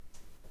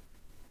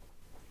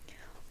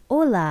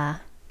Hola.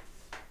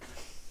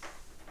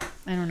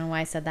 I don't know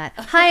why I said that.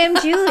 Hi,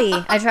 I'm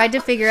Julie. I tried to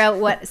figure out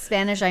what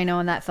Spanish I know,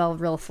 and that fell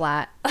real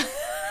flat.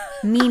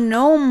 Mi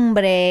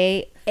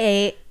nombre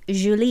es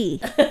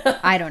Julie.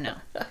 I don't know.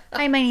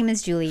 Hi, my name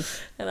is Julie.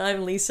 And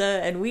I'm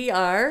Lisa, and we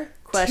are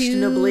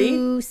questionably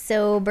Two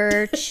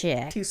sober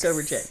chicks. two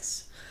sober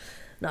chicks.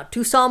 Not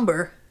too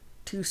somber,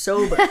 too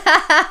sober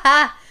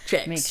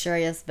chicks. Make sure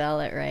you spell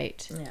it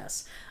right.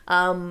 Yes.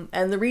 And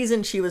the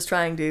reason she was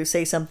trying to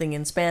say something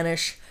in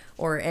Spanish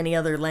or any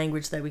other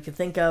language that we could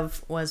think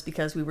of was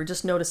because we were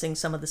just noticing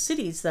some of the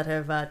cities that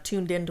have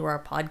tuned into our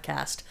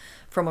podcast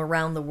from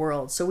around the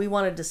world. So we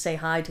wanted to say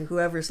hi to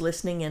whoever's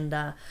listening in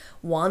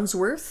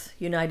Wandsworth,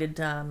 United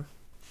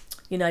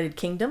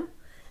Kingdom,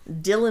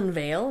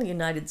 Dillonvale,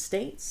 United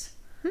States,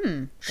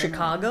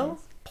 Chicago,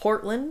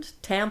 Portland,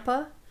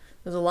 Tampa.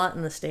 There's a lot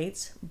in the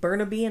States.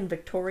 Burnaby and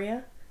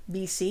Victoria,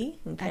 BC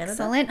in Canada.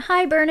 Excellent.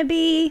 Hi,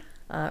 Burnaby.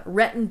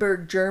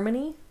 Rettenberg,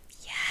 Germany.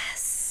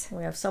 Yes.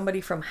 We have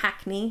somebody from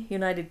Hackney,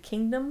 United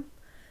Kingdom.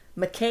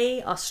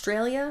 Mackay,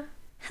 Australia.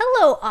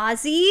 Hello,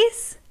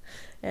 Aussies.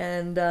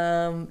 And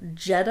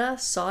Jeddah,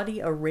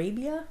 Saudi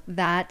Arabia.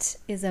 That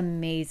is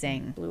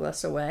amazing. Blew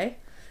us away.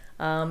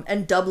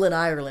 And Dublin,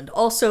 Ireland.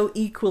 Also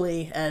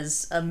equally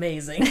as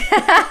amazing.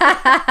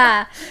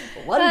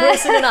 One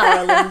person in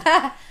Ireland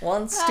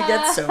wants to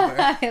get sober.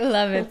 I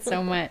love it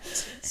so much.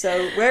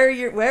 So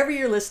wherever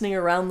you're listening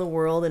around the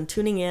world and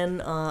tuning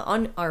in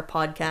on our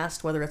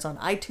podcast, whether it's on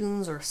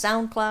iTunes or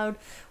SoundCloud,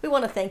 we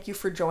want to thank you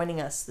for joining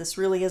us. This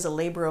really is a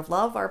labor of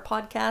love, our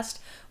podcast,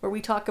 where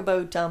we talk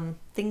about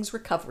things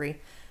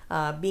recovery,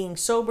 being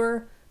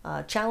sober,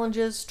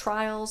 challenges,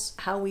 trials,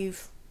 how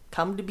we've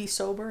come to be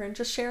sober, and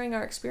just sharing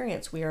our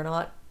experience. We are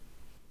not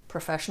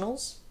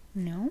professionals.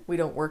 No. We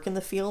don't work in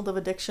the field of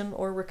addiction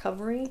or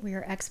recovery. We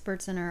are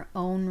experts in our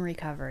own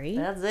recovery.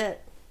 That's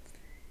it.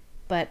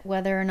 But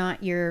whether or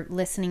not you're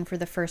listening for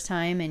the first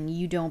time and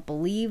you don't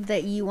believe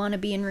that you want to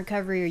be in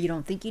recovery, or you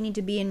don't think you need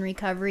to be in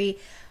recovery,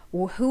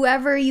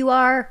 whoever you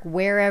are,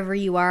 wherever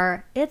you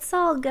are, it's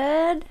all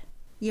good.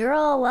 You're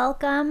all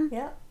welcome.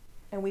 Yeah.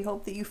 And we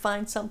hope that you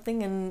find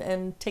something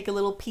and take a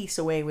little piece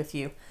away with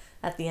you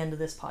at the end of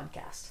this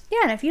podcast. Yeah,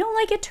 and if you don't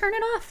like it, turn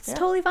it off. It's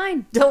totally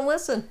fine. Don't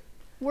listen.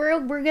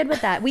 We're good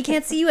with that. We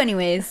can't see you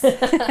anyways. You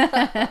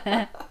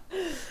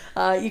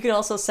can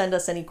also send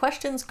us any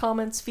questions,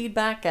 comments,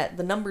 feedback at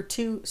the number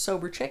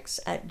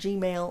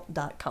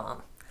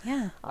 2soberchicks@gmail.com.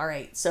 Yeah. All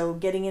right, so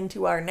getting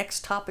into our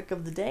next topic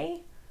of the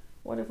day,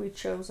 what have we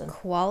chosen?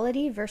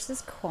 Quality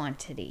versus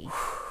quantity.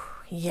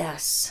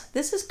 Yes,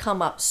 this has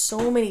come up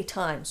so many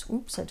times.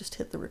 Oops, I just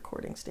hit the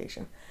recording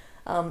station.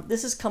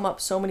 This has come up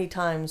so many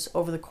times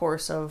over the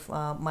course of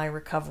my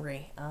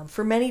recovery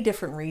for many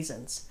different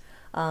reasons.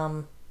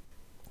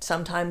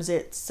 Sometimes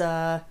it's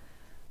the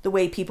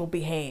way people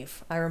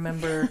behave. I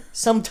remember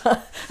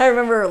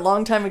a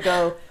long time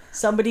ago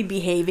somebody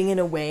behaving in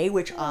a way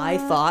which I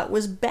thought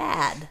was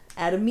bad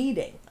at a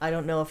meeting. I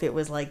don't know if it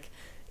was like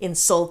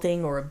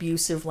insulting or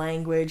abusive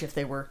language, if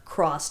they were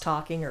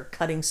cross-talking or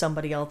cutting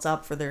somebody else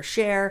up for their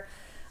share.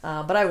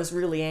 But I was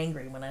really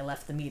angry when I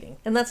left the meeting.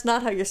 And that's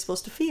not how you're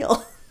supposed to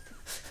feel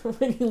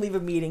when you leave a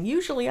meeting.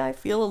 Usually I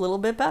feel a little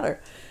bit better.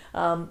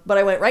 But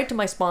I went right to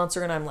my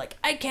sponsor and I'm like,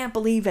 I can't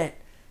believe it.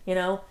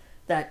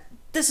 That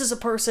this is a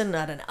person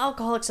at an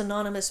Alcoholics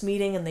Anonymous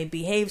meeting and they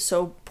behave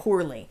so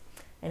poorly.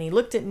 And he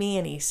looked at me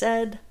and he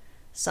said,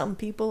 some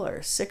people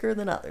are sicker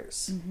than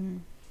others. Mm-hmm.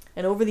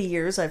 And over the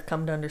years, I've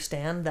come to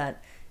understand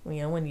that,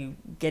 when you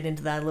get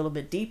into that a little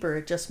bit deeper,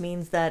 it just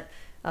means that,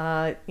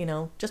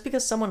 just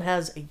because someone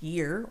has a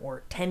year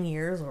or 10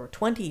 years or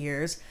 20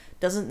 years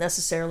doesn't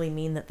necessarily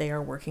mean that they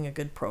are working a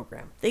good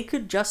program. They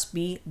could just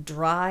be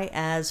dry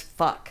as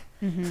fuck.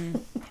 Mm-hmm.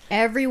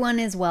 Everyone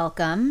is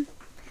welcome.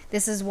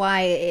 This is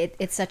why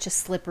it's such a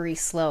slippery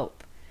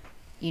slope.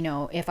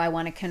 If I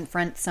want to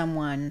confront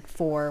someone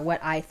for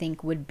what I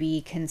think would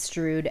be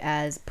construed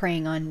as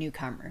preying on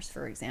newcomers,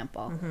 for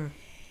example,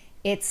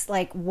 it's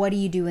like, what do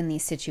you do in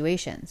these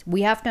situations?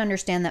 We have to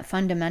understand that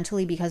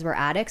fundamentally, because we're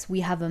addicts, we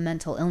have a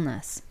mental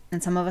illness.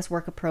 And some of us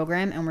work a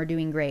program and we're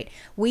doing great.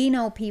 We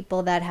know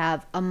people that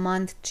have a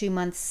month, 2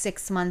 months,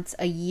 6 months,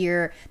 a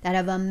year that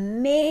have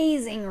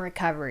amazing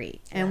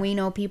recovery. And we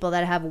know people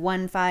that have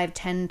 1, 5,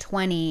 10,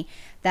 20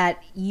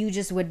 that you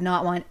just would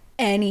not want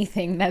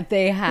anything that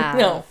they have.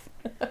 No.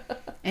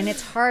 And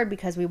it's hard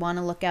because we want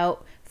to look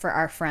out for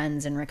our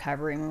friends in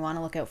recovery and we want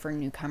to look out for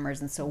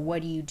newcomers. And so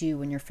what do you do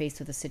when you're faced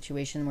with a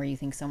situation where you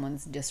think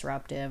someone's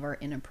disruptive or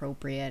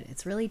inappropriate?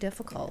 It's really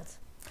difficult.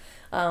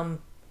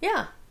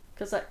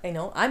 Because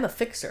I'm a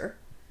fixer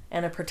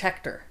and a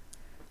protector.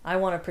 I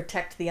want to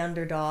protect the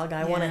underdog.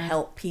 I want to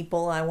help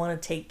people. I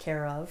want to take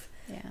care of.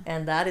 Yeah.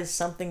 And that is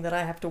something that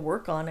I have to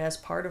work on as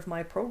part of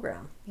my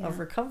program of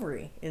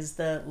recovery, is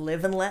the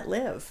live and let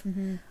live.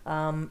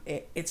 Mm-hmm.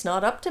 It's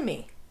not up to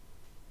me.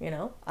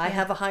 I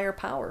have a higher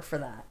power for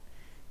that.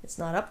 It's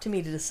not up to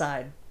me to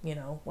decide,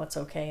 what's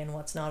okay and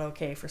what's not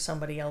okay for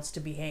somebody else to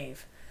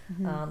behave.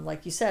 Mm-hmm.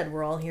 Like you said,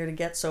 we're all here to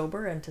get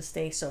sober and to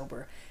stay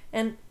sober.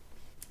 And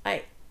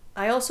I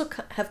also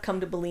have come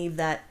to believe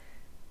that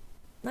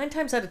 9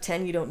 times out of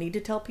 10, you don't need to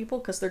tell people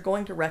because they're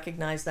going to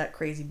recognize that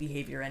crazy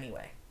behavior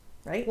anyway,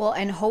 right? Well,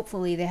 and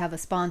hopefully they have a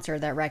sponsor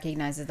that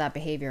recognizes that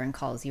behavior and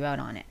calls you out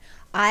on it.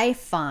 I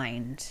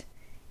find,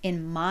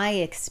 in my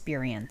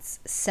experience,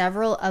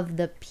 several of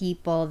the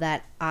people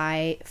that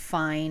I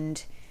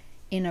find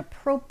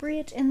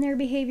inappropriate in their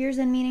behaviors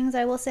and meanings,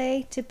 I will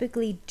say,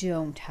 typically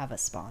don't have a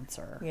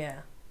sponsor.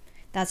 Yeah.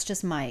 That's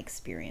just my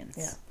experience.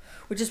 Yeah.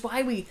 Which is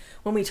why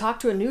when we talk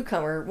to a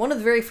newcomer, one of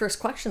the very first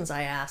questions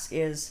I ask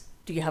is,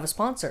 do you have a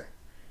sponsor?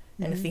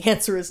 And if the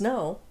answer is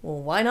no,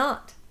 well, why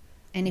not?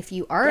 And if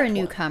you are a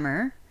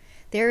newcomer,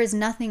 there is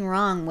nothing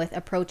wrong with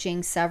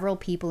approaching several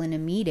people in a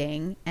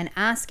meeting and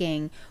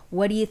asking,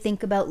 what do you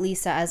think about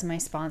Lisa as my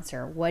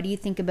sponsor? What do you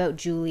think about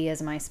Julie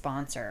as my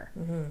sponsor?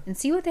 And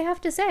see what they have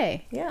to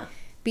say. Yeah.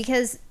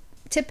 Because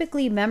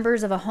typically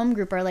members of a home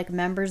group are like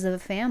members of a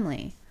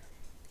family.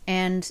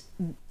 And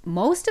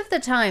most of the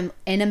time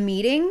in a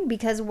meeting,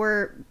 because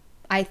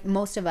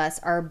most of us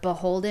are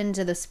beholden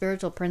to the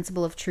spiritual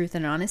principle of truth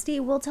and honesty,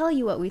 we'll tell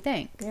you what we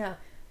think. Yeah.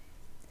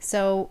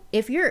 So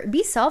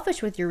be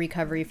selfish with your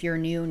recovery if you're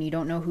new and you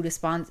don't know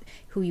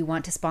who you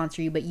want to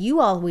sponsor you, but you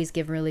always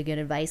give really good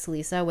advice,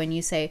 Lisa, when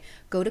you say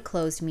go to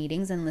closed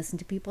meetings and listen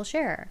to people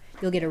share.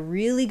 You'll get a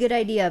really good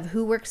idea of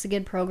who works a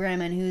good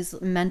program and who's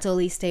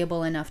mentally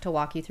stable enough to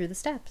walk you through the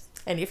steps.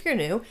 And if you're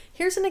new,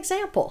 here's an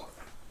example.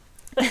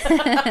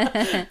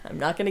 I'm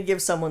not going to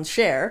give someone's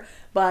share,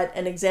 but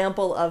an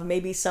example of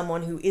maybe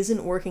someone who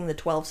isn't working the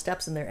 12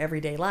 steps in their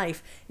everyday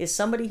life is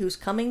somebody who's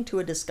coming to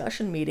a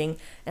discussion meeting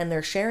and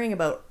they're sharing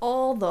about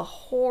all the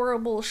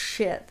horrible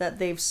shit that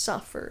they've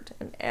suffered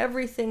and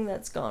everything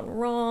that's gone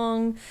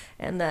wrong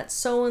and that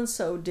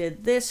so-and-so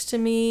did this to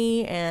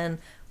me and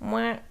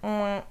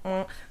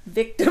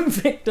victim,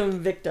 victim,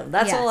 victim.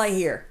 That's all I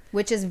hear.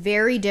 Which is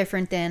very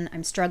different than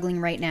I'm struggling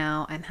right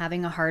now. I'm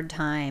having a hard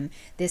time.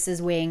 This is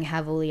weighing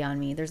heavily on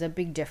me. There's a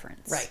big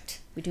difference. Right.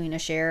 Between a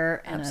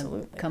share and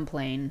a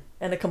complain.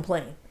 And a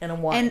complain and a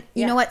whine. And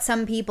you know what?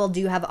 Some people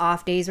do have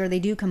off days where they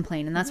do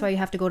complain. And that's why you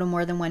have to go to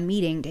more than one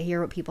meeting to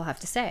hear what people have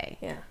to say.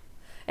 Yeah.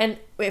 And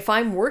if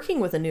I'm working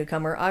with a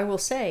newcomer, I will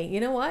say, you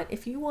know what?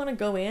 If you want to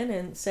go in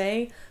and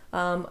say,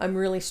 I'm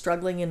really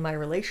struggling in my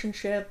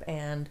relationship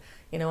and,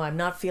 I'm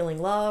not feeling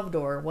loved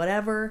or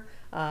whatever,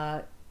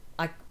 but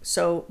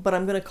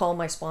I'm going to call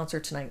my sponsor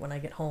tonight when I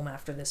get home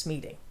after this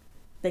meeting.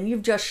 Then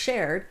you've just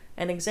shared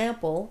an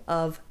example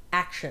of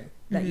action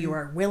that you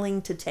are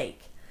willing to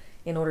take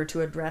in order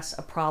to address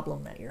a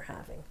problem that you're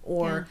having.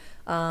 Or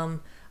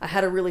I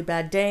had a really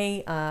bad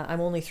day.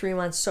 I'm only 3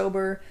 months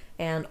sober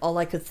and all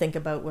I could think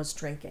about was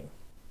drinking.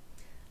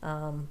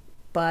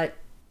 But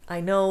I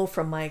know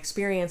from my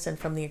experience and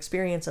from the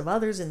experience of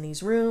others in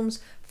these rooms,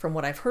 from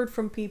what I've heard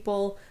from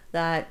people,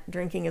 that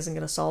drinking isn't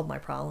going to solve my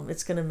problem.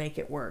 It's going to make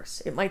it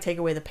worse. It might take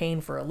away the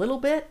pain for a little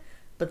bit,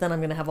 but then I'm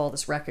going to have all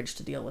this wreckage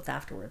to deal with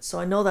afterwards. So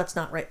I know that's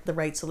not the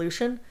right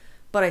solution,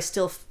 but I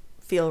still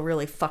feel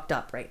really fucked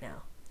up right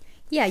now.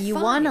 Yeah, you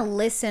want to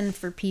listen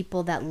for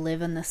people that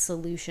live in the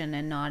solution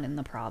and not in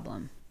the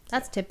problem.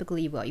 That's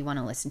typically what you want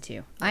to listen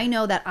to. I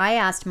know that I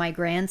asked my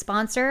grand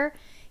sponsor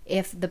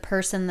if the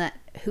person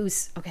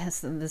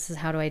so this is,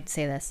 how do I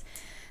say this?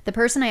 The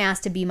person I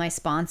asked to be my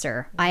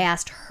sponsor, I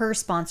asked her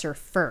sponsor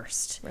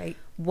first. Right.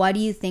 What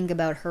do you think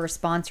about her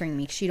sponsoring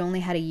me? She'd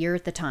only had a year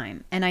at the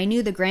time. And I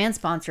knew the grand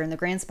sponsor, and the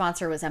grand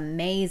sponsor was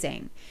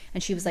amazing.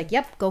 And she was like,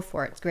 yep, go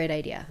for it. It's a great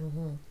idea.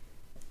 Mm-hmm.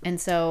 And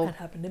so... That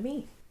happened to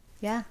me.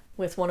 Yeah.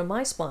 With one of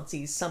my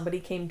sponsees, somebody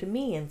came to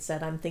me and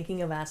said, I'm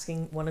thinking of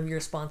asking one of your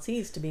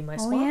sponsees to be my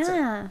sponsor.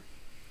 Yeah.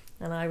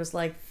 And I was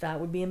like, that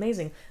would be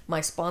amazing.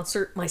 My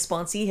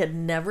sponsee had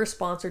never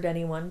sponsored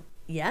anyone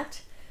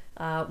yet,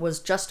 was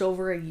just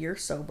over a year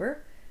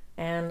sober.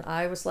 And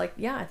I was like,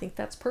 yeah, I think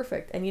that's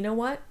perfect. And you know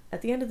what?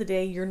 At the end of the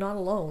day, you're not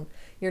alone.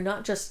 You're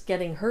not just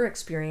getting her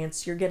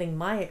experience, you're getting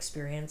my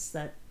experience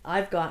that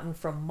I've gotten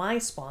from my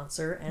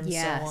sponsor and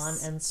so on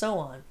and so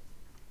on.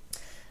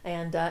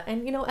 And at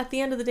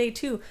the end of the day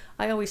too,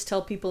 I always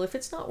tell people, if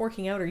it's not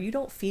working out or you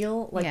don't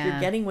feel like you're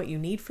getting what you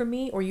need from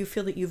me, or you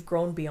feel that you've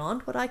grown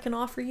beyond what I can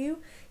offer you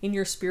in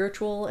your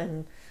spiritual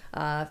and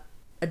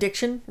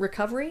addiction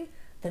recovery,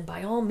 then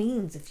by all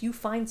means, if you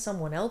find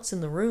someone else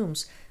in the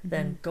rooms,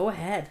 then go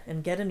ahead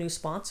and get a new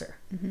sponsor.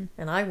 Mm-hmm.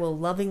 And I will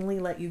lovingly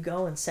let you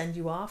go and send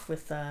you off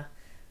with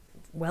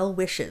well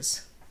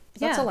wishes.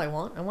 That's all I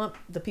want. I want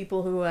the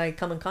people who I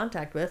come in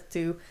contact with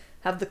to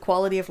have the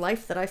quality of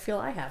life that I feel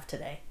I have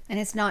today. And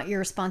it's not your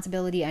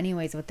responsibility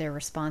anyways what their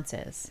response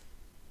is.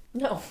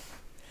 No.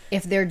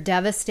 If they're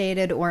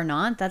devastated or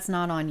not, that's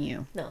not on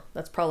you. No,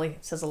 that's probably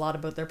says a lot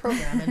about their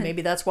program, and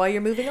maybe that's why you're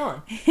moving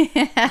on.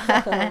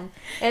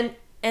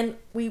 And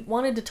we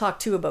wanted to talk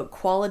too about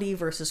quality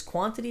versus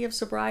quantity of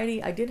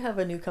sobriety. I did have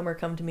a newcomer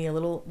come to me a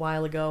little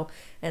while ago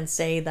and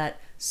say that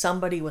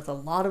somebody with a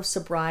lot of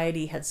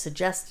sobriety had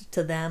suggested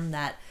to them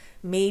that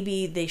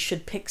maybe they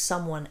should pick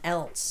someone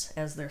else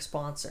as their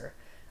sponsor.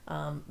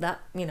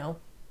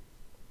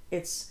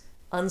 It's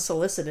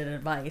unsolicited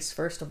advice,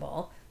 first of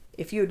all.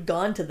 If you had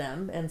gone to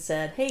them and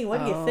said, hey,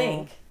 what do you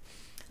think?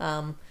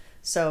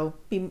 So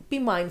be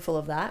mindful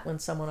of that when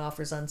someone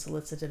offers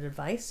unsolicited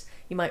advice.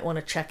 You might want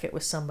to check it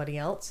with somebody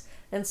else.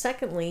 And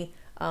secondly,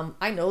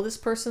 I know this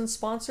person's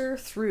sponsor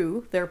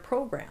through their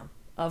program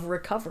of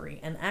recovery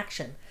and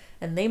action.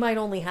 And they might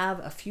only have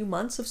a few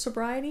months of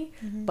sobriety,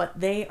 but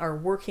they are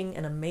working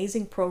an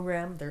amazing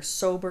program. They're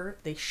sober.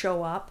 They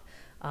show up.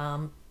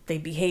 They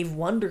behave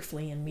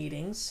wonderfully in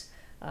meetings.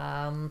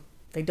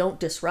 They don't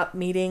disrupt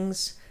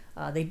meetings.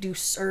 They do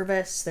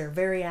service. They're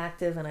very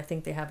active, and I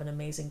think they have an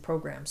amazing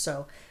program.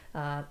 So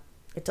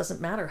it doesn't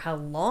matter how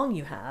long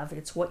you have.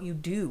 It's what you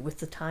do with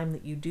the time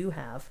that you do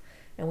have.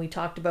 And we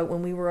talked about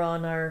when we were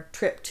on our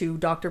trip to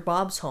Dr.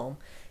 Bob's home,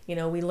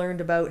 we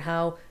learned about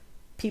how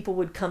people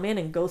would come in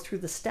and go through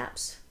the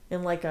steps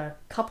in like a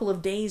couple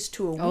of days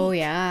to a week. Oh,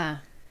 yeah.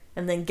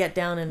 And then get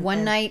down and...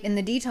 One night in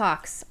the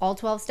detox, all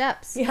 12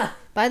 steps. Yeah.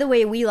 By the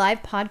way, we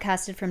live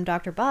podcasted from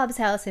Dr. Bob's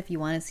house. If you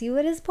want to see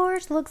what his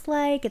porch looks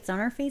like, it's on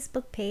our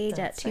Facebook page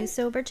at Two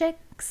Sober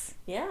Chicks.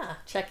 Yeah,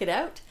 check it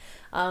out.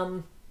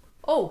 And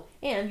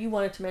you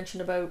wanted to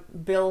mention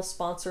about Bill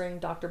sponsoring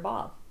Dr.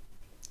 Bob.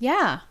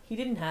 Yeah. He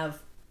didn't have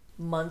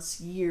months,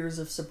 years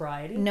of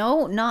sobriety.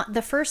 No, not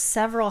the first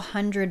several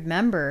hundred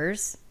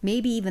members,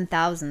 maybe even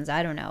thousands,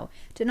 I don't know,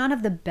 did not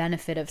have the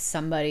benefit of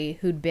somebody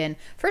who'd been...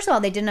 First of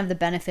all, they didn't have the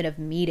benefit of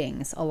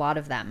meetings, a lot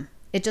of them.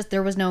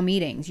 There was no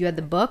meetings. You had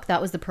the book,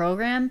 that was the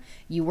program,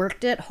 you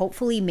worked it.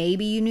 Hopefully,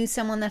 maybe you knew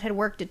someone that had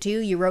worked it too.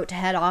 You wrote to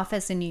head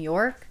office in New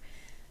York.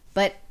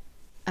 But,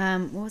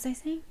 what was I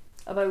saying?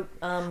 About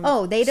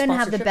they didn't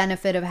have the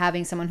benefit of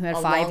having someone who had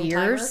 5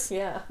 years.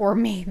 Yeah. Or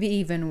maybe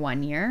even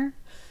 1 year.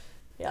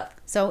 Yeah.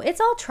 So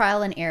it's all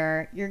trial and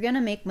error. You're going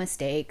to make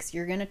mistakes.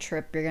 You're going to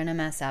trip. You're going to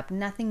mess up.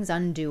 Nothing's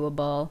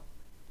undoable.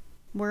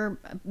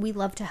 We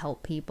love to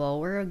help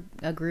people. We're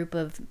a group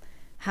of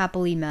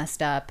happily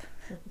messed up,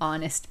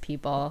 honest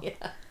people.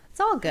 Yeah. It's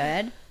all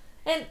good.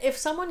 And if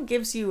someone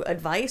gives you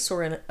advice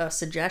or a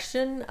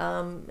suggestion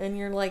and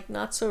you're like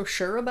not so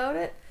sure about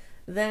it,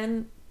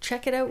 then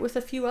check it out with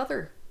a few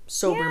other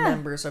sober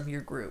members of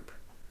your group.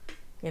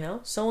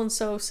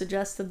 So-and-so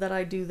suggested that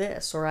I do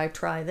this, or I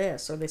try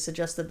this, or they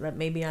suggested that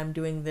maybe I'm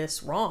doing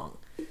this wrong.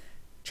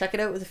 Check it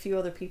out with a few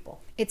other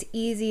people. It's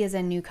easy as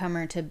a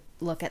newcomer to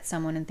look at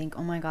someone and think,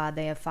 oh my God,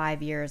 they have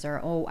 5 years,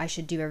 or, oh, I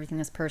should do everything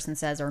this person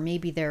says, or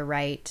maybe they're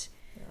right.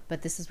 Yeah.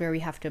 But this is where we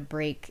have to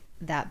break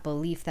that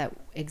belief that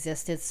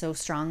existed so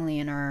strongly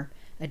in our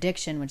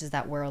addiction, which is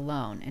that we're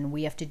alone, and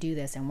we have to do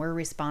this, and we're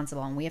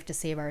responsible, and we have to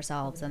save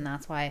ourselves. Mm-hmm. And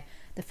that's why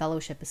the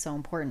fellowship is so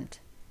important.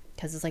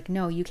 Because it's like,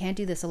 no, you can't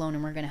do this alone,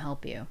 and we're going to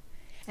help you.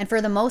 And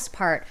for the most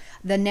part,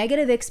 the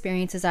negative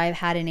experiences I've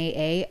had in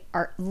AA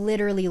are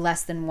literally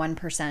less than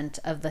 1%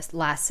 of the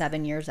last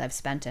 7 years I've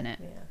spent in it.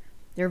 Yeah.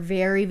 They're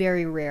very,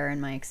 very rare in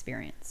my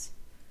experience.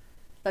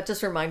 That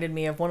just reminded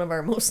me of one of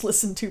our most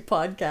listened to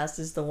podcasts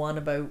is the one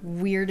about...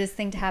 Weirdest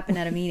thing to happen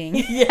at a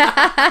meeting.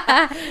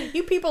 Yeah.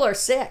 You people are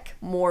sick.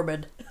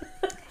 Morbid.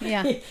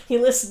 Yeah.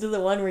 You listen to the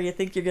one where you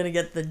think you're going to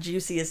get the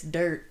juiciest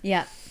dirt.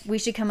 Yeah. We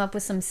should come up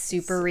with some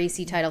super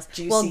racy titles.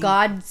 Juicy. Well,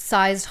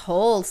 God-sized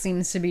hole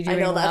seems to be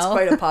doing well. I know, that's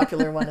quite a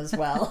popular one as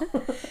well.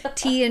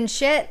 Tea and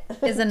shit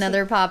is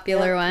another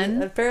popular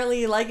one. Apparently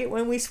you like it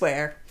when we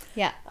swear.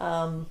 Yeah.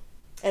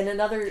 And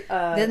another...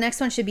 the next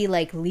one should be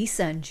like,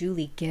 Lisa and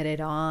Julie get it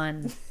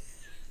on.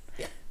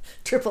 Yeah.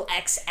 Triple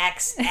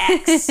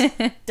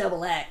XXX.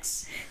 Double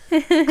X.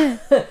 What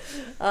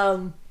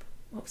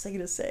was I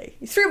going to say?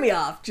 You threw me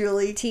off,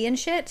 Julie. Tea and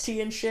shit?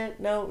 Tea and shit.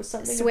 No, it was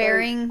something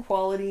swearing. About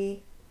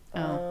quality.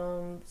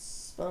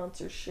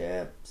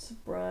 Sponsorship.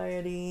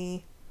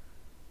 Sobriety.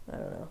 I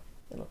don't know.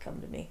 It'll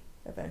come to me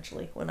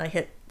eventually when I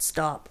hit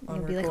stop on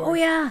You'll be record. like, oh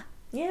yeah.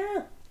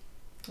 Yeah.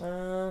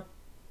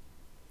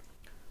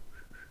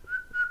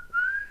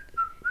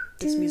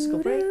 This musical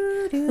break.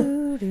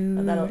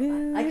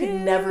 I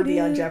could never be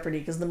on Jeopardy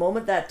because the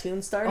moment that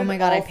tune started, oh my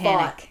God, I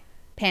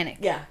panic.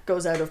 Yeah,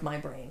 goes out of my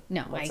brain.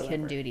 No, whatsoever. I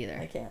couldn't do it either.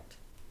 I can't.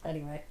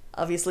 Anyway,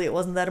 obviously it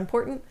wasn't that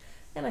important,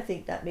 and I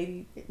think that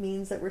maybe it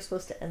means that we're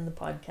supposed to end the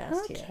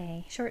podcast here.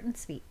 Okay, short and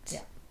sweet.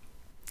 Yeah.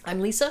 I'm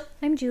Lisa.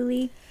 I'm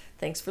Julie.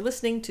 Thanks for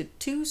listening to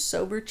Two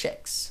Sober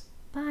Chicks.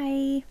 Bye.